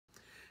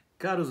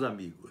Caros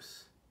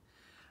amigos,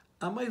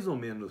 há mais ou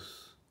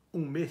menos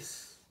um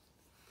mês,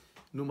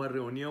 numa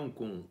reunião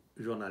com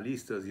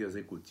jornalistas e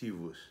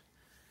executivos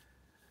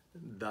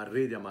da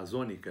Rede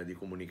Amazônica de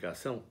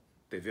Comunicação,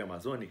 TV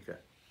Amazônica,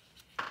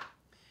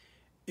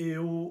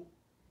 eu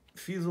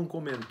fiz um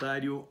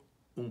comentário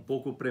um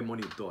pouco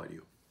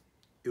premonitório.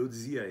 Eu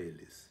dizia a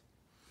eles: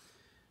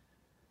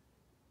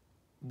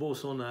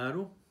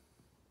 Bolsonaro,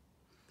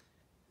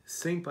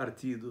 sem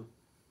partido,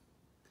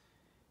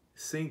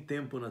 sem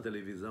tempo na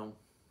televisão,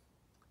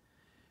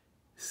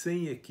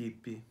 sem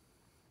equipe,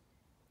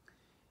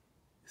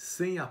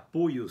 sem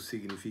apoios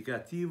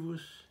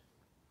significativos,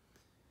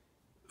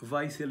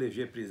 vai se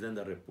eleger presidente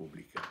da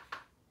República.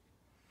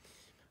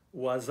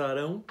 O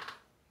azarão,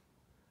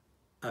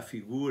 a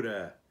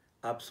figura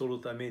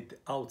absolutamente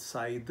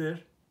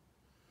outsider,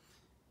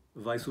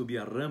 vai subir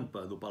a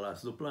rampa do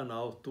Palácio do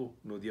Planalto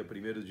no dia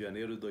 1º de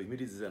janeiro de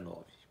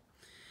 2019.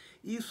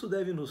 Isso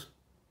deve nos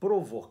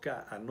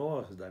provocar, a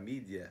nós da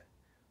mídia,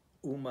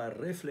 uma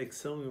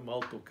reflexão e uma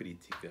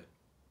autocrítica.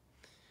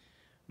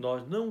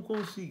 Nós não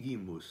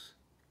conseguimos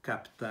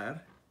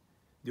captar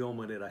de uma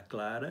maneira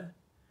clara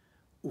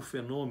o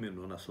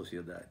fenômeno na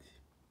sociedade.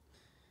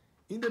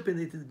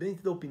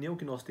 Independentemente da opinião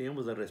que nós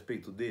tenhamos a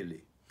respeito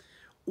dele,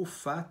 o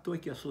fato é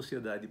que a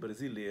sociedade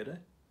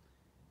brasileira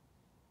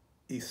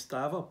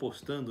estava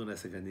apostando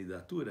nessa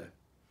candidatura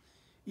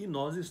e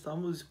nós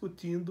estávamos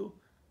discutindo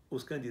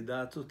os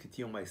candidatos que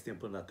tinham mais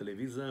tempo na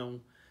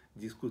televisão,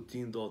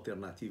 discutindo a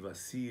alternativa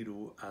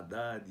Ciro,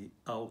 Haddad,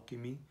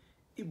 Alckmin,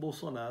 e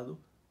Bolsonaro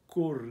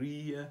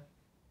corria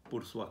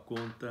por sua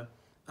conta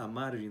à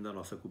margem da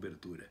nossa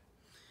cobertura.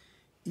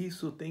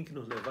 Isso tem que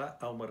nos levar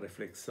a uma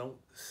reflexão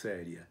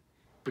séria.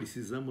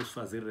 Precisamos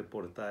fazer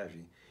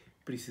reportagem,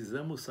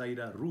 precisamos sair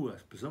à rua,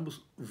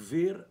 precisamos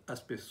ver as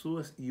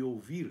pessoas e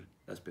ouvir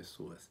as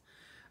pessoas.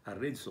 As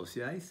redes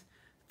sociais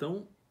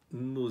estão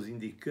nos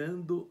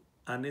indicando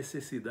a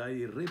necessidade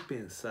de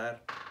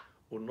repensar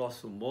o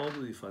nosso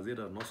modo de fazer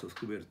as nossas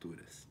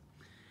coberturas.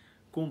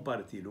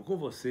 Compartilho com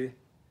você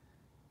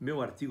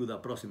meu artigo da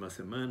próxima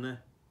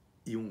semana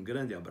e um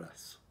grande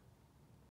abraço.